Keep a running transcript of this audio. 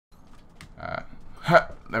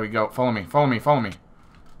There we go. Follow me. Follow me. Follow me.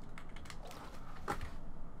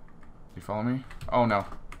 You follow me? Oh, no.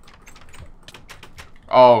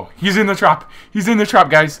 Oh, he's in the trap. He's in the trap,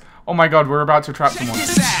 guys. Oh, my God. We're about to trap someone.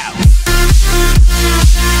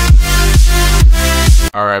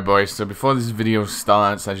 Alright, boys. So before this video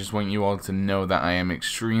starts, I just want you all to know that I am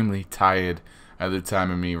extremely tired at the time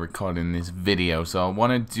of me recording this video. So I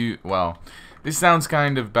want to do... Well, this sounds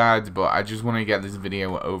kind of bad, but I just want to get this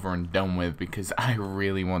video over and done with because I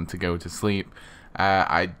really want to go to sleep.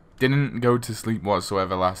 I didn't go to sleep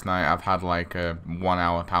whatsoever last night. I've had like a 1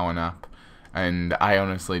 hour power nap and I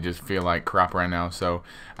honestly just feel like crap right now. So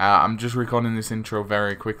I'm just recording this intro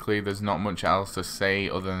very quickly. There's not much else to say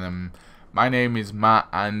other than my name is Matt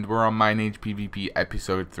and we're on Mineage PvP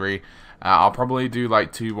episode 3. I'll probably do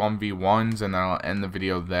like 2 1v1s and then I'll end the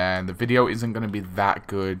video there. The video isn't going to be that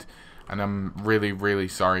good and I'm really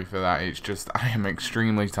sorry for that. It's just I am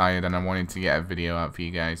extremely tired and I wanted to get a video out for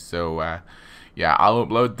you guys. So yeah, I'll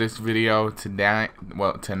upload this video tonight,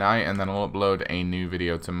 and then I'll upload a new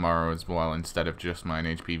video tomorrow as well instead of just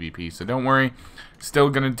Mineage PvP. So don't worry, still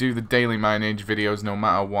gonna do the daily Mineage videos no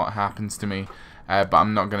matter what happens to me. But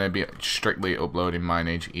I'm not gonna be strictly uploading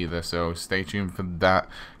Mineage either. So stay tuned for that.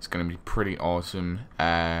 It's gonna be pretty awesome.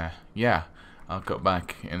 Yeah, I'll cut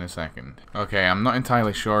back in a second. Okay, I'm not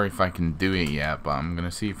entirely sure if I can do it yet, but I'm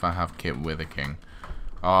gonna see if I have Kit Wither King.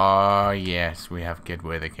 Oh yes, we have Kid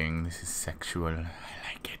Wither King. This is sexual. I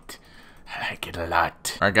like it. I like it a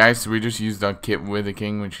lot. Alright guys, so we just used our Kit Wither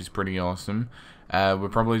King, which is pretty awesome. We're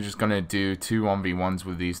probably just going to do 2 1v1s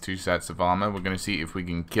with these 2 sets of armor. We're going to see if we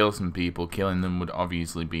can kill some people. Killing them would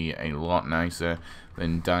obviously be a lot nicer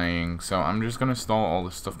than dying. So I'm just going to store all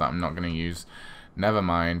the stuff that I'm not going to use. Never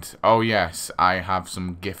mind. Oh yes, I have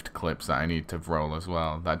some gift clips that I need to roll as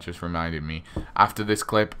well. That just reminded me. After this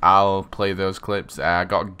clip, I'll play those clips. I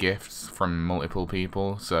got gifts from multiple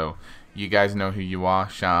people, so you guys know who you are.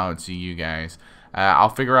 Shout out to you guys. I'll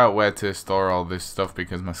figure out where to store all this stuff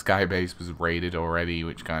because my sky base was raided already,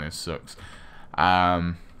 which kind of sucks.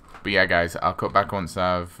 But yeah, guys, I'll cut back once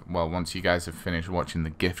you guys have finished watching the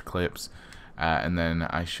gift clips. And then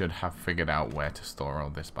I should have figured out where to store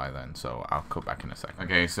all this by then, so I'll cut back in a second.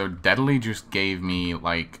 Okay, so Deadly just gave me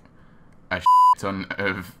like a ton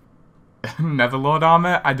of Netherlord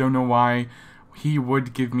armor. I don't know why he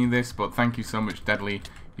would give me this, but thank you so much, Deadly.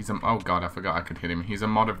 He's a oh god, I forgot I could hit him. He's a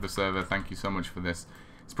mod of the server. Thank you so much for this.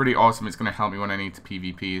 It's pretty awesome. It's gonna help me when I need to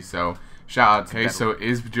PvP. So shout out to Deadly. So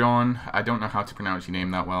Isbjorn, I don't know how to pronounce your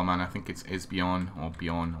name that well, man. I think it's Isbjorn or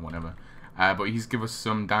Bjorn or whatever. But he's give us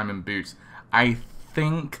some diamond boots. I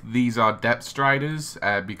think these are depth striders,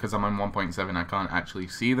 because I'm on 1.7 I can't actually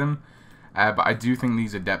see them, but I do think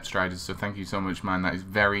these are depth striders, so thank you so much, man. That is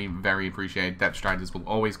very appreciated. Depth striders will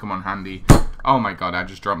always come on handy. Oh my god, I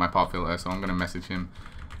just dropped my pop filter, so I'm going to message him.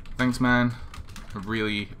 Thanks, man. I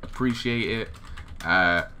really appreciate it.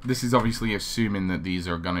 This is obviously assuming that these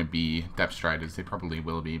are going to be depth striders. They probably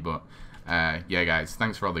will be, but yeah, guys,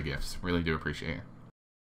 thanks for all the gifts. Really do appreciate it.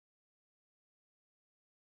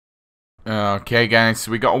 Okay guys,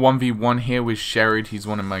 so we got a 1v1 here with Sherrod. He's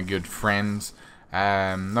one of my good friends.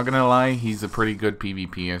 Not gonna lie, he's a pretty good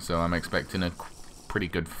PvPer, so I'm expecting a pretty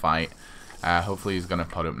good fight. Hopefully he's gonna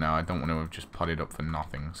pot up now. I don't want to have just potted up for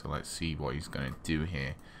nothing, so let's see what he's gonna do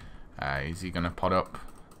here. Is he gonna pot up?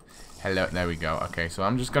 Hello, there we go. Okay, so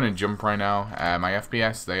I'm just gonna jump right now. My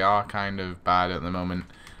FPS, they are kind of bad at the moment.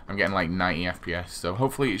 I'm getting like 90 FPS, so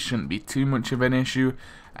hopefully it shouldn't be too much of an issue.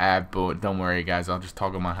 But don't worry guys, I'll just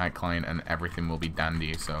toggle my hack client and everything will be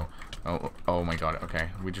dandy. So oh my god, okay,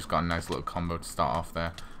 we just got a nice little combo to start off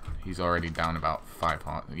there. He's already down about 5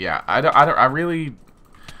 hearts. Yeah, I really,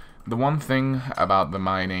 the one thing about the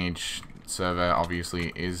Mineage server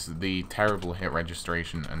obviously is the terrible hit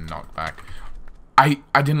registration and knockback. I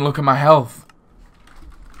didn't look at my health.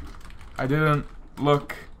 I didn't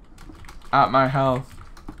look at my health.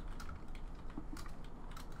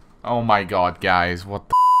 Oh my god, guys, what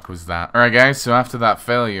the f was that? Alright guys, so after that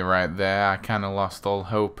failure right there, I kind of lost all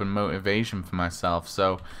hope and motivation for myself.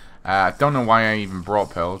 So, I don't know why I even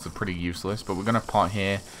brought pearls, they're pretty useless, but we're going to pot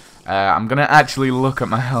here. I'm going to actually look at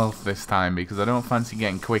my health this time because I don't fancy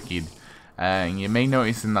getting quickied. And you may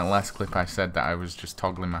notice in that last clip I said that I was just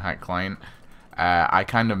toggling my hack client. I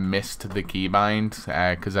kind of missed the keybind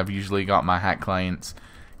because I've usually got my hack clients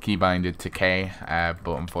keybinded to K,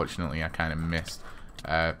 but unfortunately I kind of missed.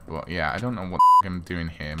 Well, yeah, I don't know what I'm doing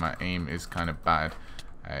here. My aim is kind of bad.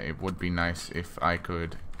 It would be nice if I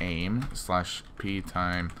could aim /P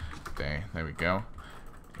time day. There we go.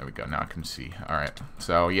 There we go. Now I can see. All right.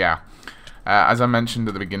 So yeah, as I mentioned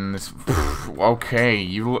at the beginning, this okay.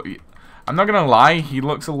 I'm not gonna lie, he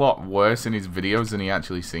looks a lot worse in his videos than he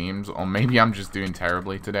actually seems. Or maybe I'm just doing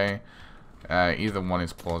terribly today. Either one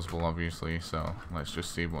is plausible, obviously. So let's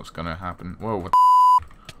just see what's gonna happen. Whoa,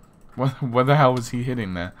 what the hell was he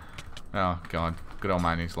hitting there? Oh god, good old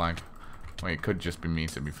Mineage lag. Wait, it could just be me,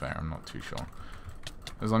 to be fair. I'm not too sure.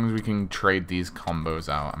 As long as we can trade these combos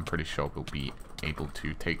out, I'm pretty sure we'll be able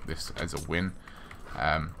to take this as a win.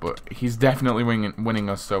 But he's definitely winning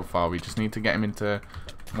us so far. We just need to get him into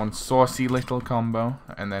one saucy little combo,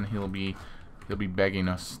 and then he'll be begging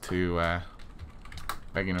us to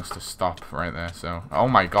stop right there. So, oh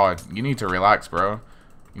my god, you need to relax, bro.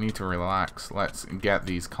 You need to relax. Let's get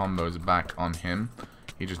these combos back on him.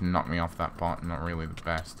 He just knocked me off that pot. Not really the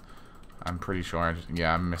best. I'm pretty sure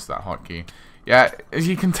I missed that hotkey. Yeah, as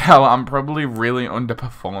you can tell, I'm probably really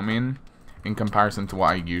underperforming in comparison to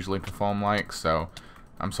what I usually perform like, so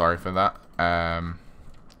I'm sorry for that.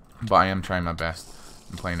 But I am trying my best.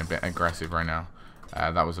 I'm playing a bit aggressive right now.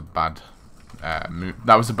 That was a bad move.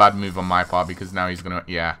 That was a bad move on my part, because now he's gonna.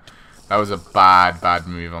 Yeah, that was a bad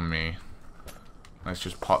move on me. Let's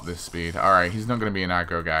just pot this speed. All right, he's not gonna be an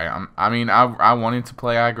aggro guy. I mean, I wanted to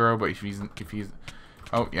play aggro, but if he's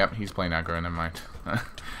oh, yep, he's playing aggro. Never mind.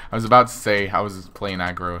 I was about to say I was playing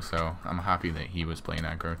aggro, so I'm happy that he was playing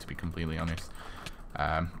aggro, to be completely honest.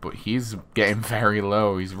 But he's getting very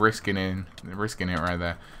low. He's risking it right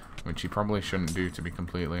there, which he probably shouldn't do, to be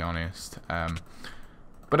completely honest.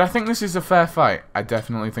 But I think this is a fair fight. I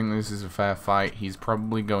definitely think this is a fair fight. He's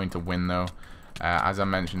probably going to win, though. As I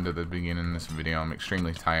mentioned at the beginning of this video, I'm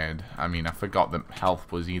extremely tired. I mean, I forgot that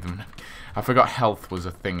health was I forgot health was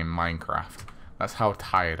a thing in Minecraft. That's how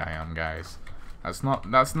tired I am, guys. That's not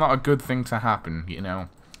a good thing to happen, you know.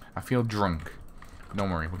 I feel drunk. Don't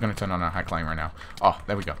worry, we're gonna turn on our hack line right now. Oh,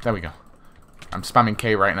 there we go. There we go. I'm spamming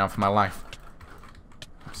K right now for my life.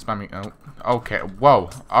 I'm spamming. Oh, okay. Whoa.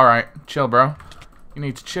 All right, chill, bro. You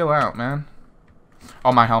need to chill out, man.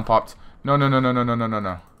 Oh, my helm popped. No.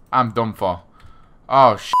 I'm done for.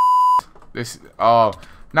 Oh, this. Oh,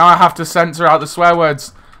 now I have to censor out the swear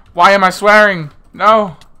words. Why am I swearing?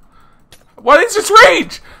 No. What is this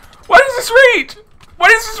reach? What is this reach?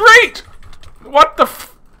 What is this reach? What the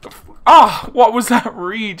f... Oh, what was that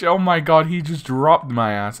reach? Oh my god, he just dropped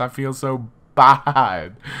my ass. I feel so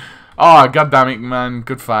bad. Oh, god damn it, man.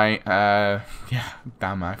 Good fight. Yeah,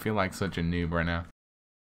 damn, I feel like such a noob right now.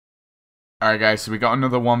 Alright guys, so we got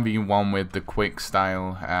another 1v1 with the quick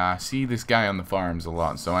style. I see this guy on the forums a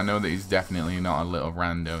lot, so I know that he's definitely not a little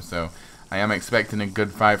rando, so I am expecting a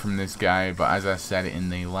good fight from this guy, but as I said in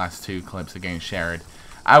the last two clips against Sherrod,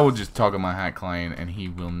 I will just toggle my hack client and he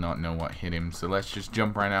will not know what hit him. So let's just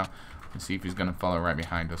jump right now and see if he's going to follow right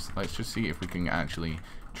behind us. Let's just see if we can actually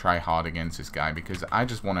try hard against this guy, because I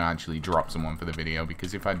just want to actually drop someone for the video,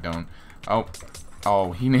 because if I don't...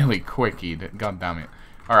 Oh, he nearly quickied. God damn it.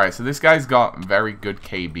 Alright, so this guy's got very good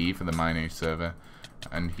KB for the Mineage server,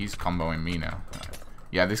 and he's comboing me now.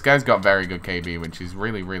 Yeah, this guy's got very good KB, which is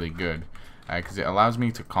really, really good, because it allows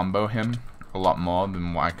me to combo him a lot more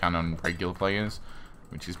than what I can on regular players,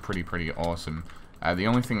 which is pretty awesome. The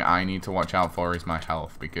only thing I need to watch out for is my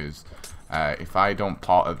health, because if I don't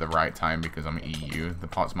pot at the right time because I'm EU, the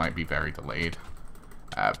pots might be very delayed.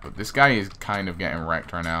 But this guy is kind of getting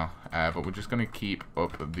wrecked right now, but we're just going to keep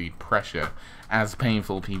up the pressure, as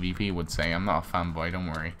Painful PvP would say. I'm not a fanboy, don't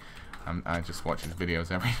worry. I just watch his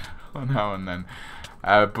videos every now and then.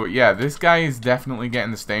 But yeah, this guy is definitely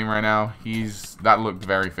getting the stain right now. That looked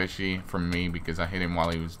very fishy from me, because I hit him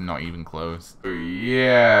while he was not even close. But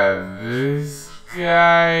yeah, this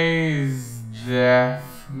guy is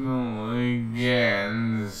definitely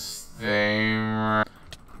getting the stain right.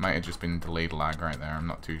 Might have just been delayed lag right there. I'm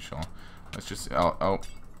not too sure. Let's just... Oh,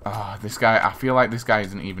 this guy... I feel like this guy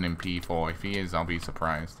isn't even in P4. If he is, I'll be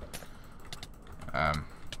surprised. But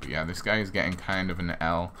yeah, this guy is getting kind of an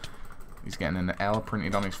L. He's getting an L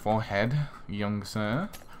printed on his forehead, young sir.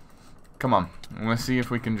 Come on. Let's see if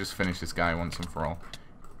we can just finish this guy once and for all.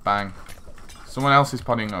 Bang. Someone else is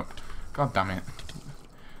potting up. God damn it.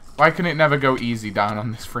 Why can it never go easy down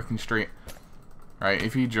on this freaking street? Right,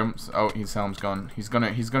 if he jumps... Oh, his helm's gone. He's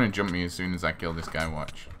gonna jump me as soon as I kill this guy,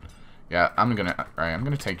 watch. Yeah, I'm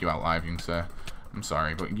gonna take you out live, young sir. I'm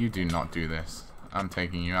sorry, but you do not do this. I'm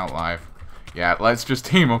taking you out live. Yeah, let's just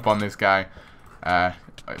team up on this guy.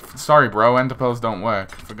 Sorry, bro, ender pearls don't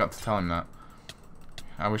work. Forgot to tell him that.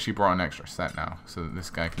 I wish he brought an extra set now, so that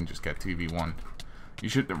this guy can just get 2v1. You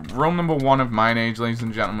should... Rule number 1 of Mineage, ladies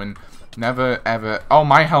and gentlemen. Never, ever... Oh,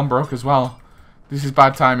 my helm broke as well. This is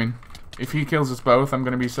bad timing. If he kills us both, I'm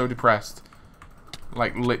going to be so depressed.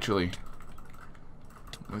 Like, literally.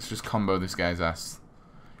 Let's just combo this guy's ass.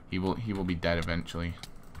 He will be dead eventually.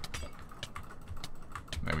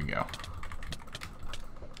 There we go.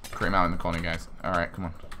 Crit him out in the corner, guys. Alright, come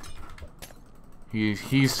on.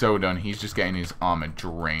 He's so done. He's just getting his armor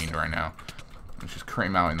drained right now. Let's just crit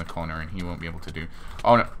him out in the corner and he won't be able to do...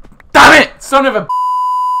 Oh, no. Damn it! Son of a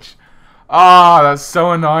bitch! Oh, that's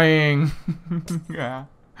so annoying. Yeah.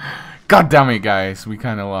 God damn it, guys. We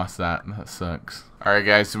kind of lost that. That sucks. Alright,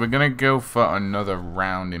 guys. So we're going to go for another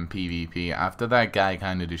round in PvP. After that guy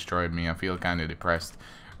kind of destroyed me, I feel kind of depressed.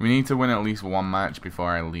 We need to win at least one match before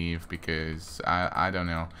I leave because I don't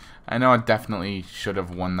know. I know I definitely should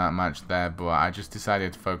have won that match there, but I just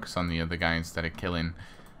decided to focus on the other guy instead of killing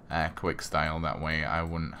quick style. That way I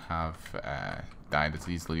wouldn't have died as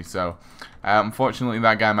easily. So unfortunately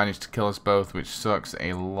that guy managed to kill us both, which sucks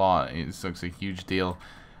a lot. It sucks a huge deal.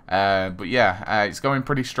 But yeah, it's going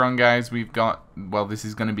pretty strong, guys. We've got, well, this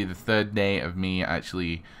is going to be the third day of me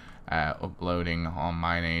actually uploading on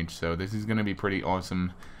Mineage, so this is going to be pretty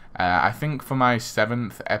awesome. I think for my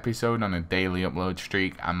 7th episode on a daily upload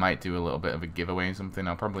streak, I might do a little bit of a giveaway or something.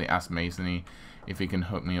 I'll probably ask Masony if he can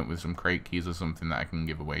hook me up with some crate keys or something that I can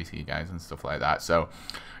give away to you guys and stuff like that. So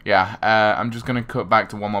yeah, I'm just going to cut back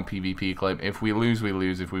to one more PvP clip. If we lose, we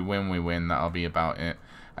lose. If we win, we win. That'll be about it.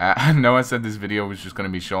 I know I said this video was just going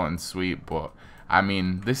to be short and sweet, but I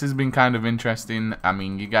mean, this has been kind of interesting. I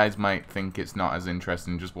mean, you guys might think it's not as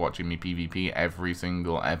interesting just watching me PvP every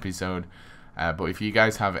single episode. But if you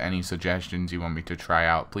guys have any suggestions you want me to try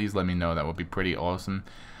out, please let me know. That would be pretty awesome.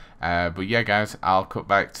 But yeah, guys, I'll cut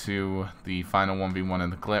back to the final 1v1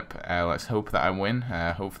 in the clip. Let's hope that I win.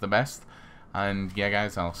 Hope for the best. And yeah,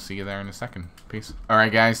 guys, I'll see you there in a second. Peace.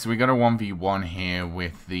 Alright, guys, so we got a 1v1 here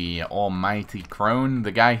with the almighty Crone,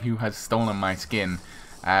 the guy who has stolen my skin.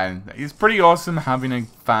 And it's pretty awesome having a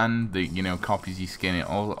fan that, you know, copies your skin. It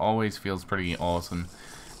always feels pretty awesome.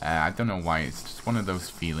 I don't know why, it's just one of those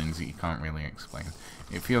feelings that you can't really explain.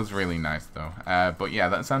 It feels really nice though. But yeah,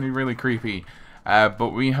 that sounded really creepy. But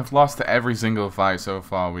we have lost every single fight so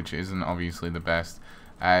far, which isn't obviously the best.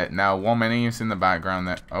 Now, Mineage in the background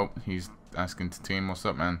that... Oh, he's asking to team. What's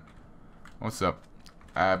up, man? What's up?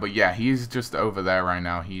 But yeah, he's just over there right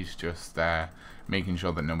now. He's just making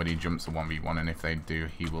sure that nobody jumps a 1v1, and if they do,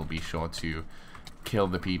 he will be sure to kill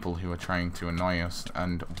the people who are trying to annoy us.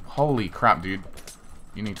 And holy crap, dude.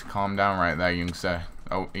 You need to calm down right there, young sir.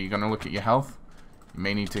 Oh, are you going to look at your health? You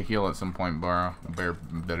may need to heal at some point, bro. I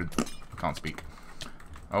can't speak.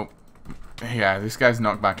 Oh, yeah, this guy's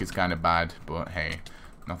knockback is kind of bad, but hey,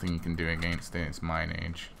 nothing you can do against it. It's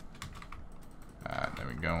Mineage. There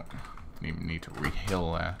we go. Didn't even need to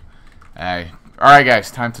re-heal there. Alright,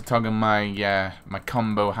 guys, time to toggle my my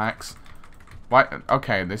combo hacks. What?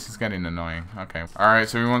 Okay, this is getting annoying. Okay. Alright,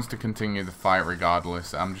 so he wants to continue the fight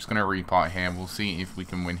regardless. I'm just going to repot here. We'll see if we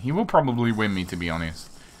can win. He will probably win me, to be honest.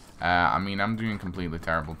 I mean, I'm doing completely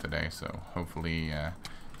terrible today, so hopefully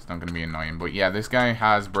it's not going to be annoying. But yeah, this guy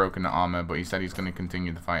has broken armor, but he said he's going to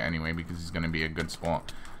continue the fight anyway because he's going to be a good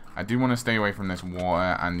sport. I do want to stay away from this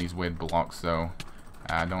water and these weird blocks, though.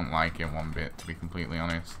 I don't like it one bit, to be completely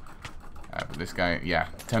honest. But this guy, yeah,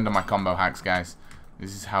 turned on my combo hacks, guys.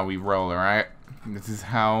 This is how we roll, alright? This is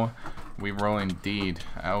how we roll indeed.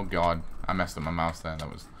 Oh god, I messed up my mouse there.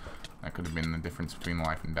 That could have been the difference between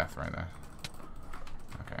life and death right there.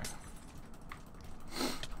 Okay.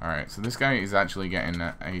 Alright, so this guy is actually getting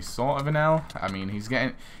a sort of an L. I mean, he's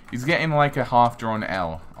getting like a half-drawn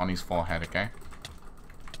L on his forehead, okay?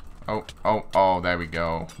 Oh, there we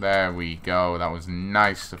go. There we go. That was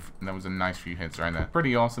nice. That was a nice few hits right there.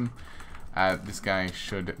 Pretty awesome. This guy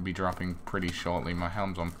should be dropping pretty shortly. My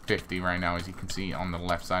helm's on 50 right now, as you can see on the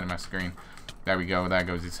left side of my screen. There we go. There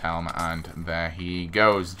goes his helm, and there he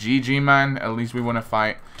goes. GG, man. At least we won a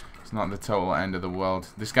fight. It's not the total end of the world.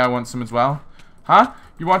 This guy wants some as well. Huh?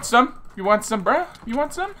 You want some? You want some, bruh? You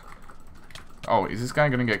want some? Oh, is this guy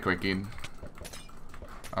gonna get quickied?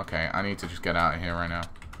 Okay, I need to just get out of here right now.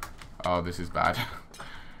 Oh, this is bad.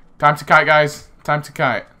 Time to kite, guys. Time to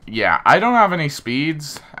kite. Yeah, I don't have any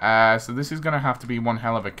speeds, so this is going to have to be one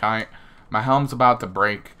hell of a kite. My helm's about to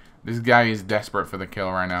break. This guy is desperate for the kill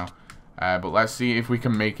right now. But let's see if we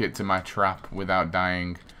can make it to my trap without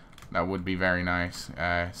dying. That would be very nice,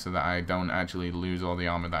 so that I don't actually lose all the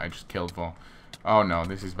armor that I just killed for. Oh no,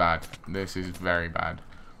 this is bad. This is very bad.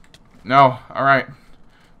 No, alright.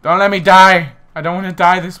 Don't let me die. I don't want to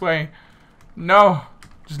die this way. No.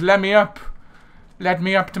 Just let me up. Let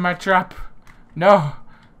me up to my trap. No.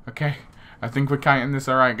 Okay. I think we're kiting this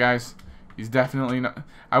alright, guys. He's definitely not...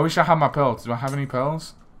 I wish I had my pearls. Do I have any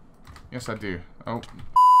pearls? Yes, I do. Oh.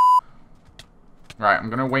 Right, I'm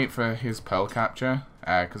going to wait for his pearl capture.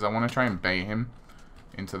 Because I want to try and bait him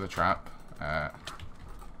into the trap.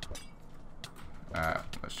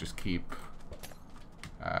 Let's just keep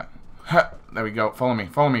There we go. Follow me.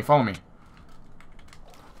 Follow me. Follow me.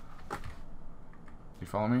 You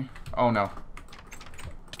follow me? Oh, no.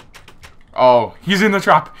 Oh, he's in the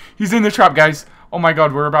trap. He's in the trap, guys. Oh, my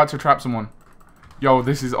God. We're about to trap someone. Yo,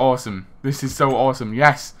 this is awesome. This is so awesome.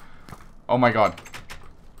 Yes. Oh, my God.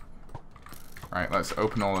 Right, let's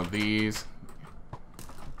open all of these.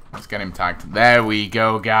 Let's get him tagged. There we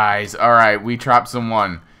go, guys. Alright, we trapped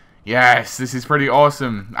someone. Yes, this is pretty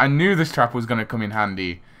awesome. I knew this trap was going to come in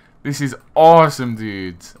handy. This is awesome,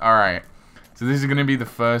 dudes. Alright. So this is going to be the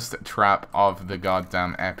first trap of the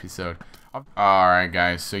goddamn episode. Alright,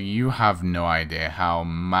 guys. So you have no idea how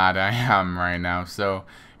mad I am right now. So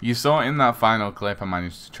you saw in that final clip I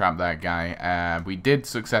managed to trap that guy. We did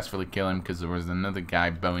successfully kill him because there was another guy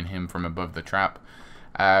bowing him from above the trap.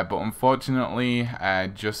 But unfortunately,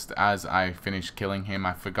 just as I finished killing him,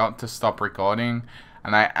 I forgot to stop recording.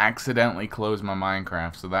 And I accidentally closed my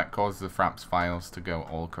Minecraft, so that caused the Fraps files to go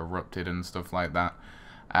all corrupted and stuff like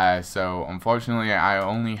that. So unfortunately, I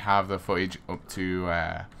only have the footage up to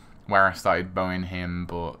where I started bowing him,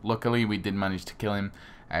 but luckily we did manage to kill him.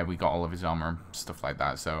 We got all of his armor and stuff like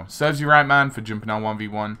that. So serves you right, man, for jumping on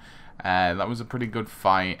 1v1. That was a pretty good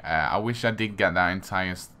fight. I wish I did get that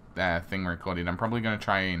entire thing recorded. I'm probably going to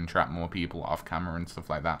try and trap more people off camera and stuff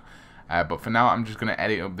like that. But for now, I'm just going to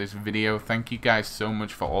edit up this video. Thank you guys so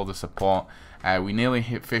much for all the support. We nearly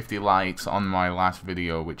hit 50 likes on my last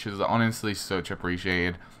video, which is honestly such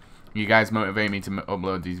appreciated. You guys motivate me to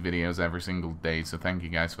upload these videos every single day, so thank you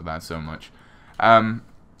guys for that so much.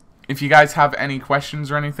 If you guys have any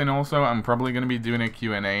questions or anything also, I'm probably going to be doing a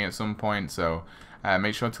Q&A at some point, so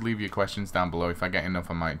make sure to leave your questions down below. If I get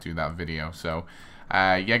enough, I might do that video. So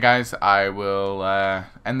yeah, guys, I will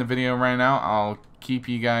end the video right now. I'll keep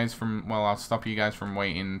you guys from, well, I'll stop you guys from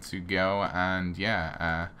waiting to go, and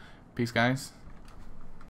yeah, peace, guys.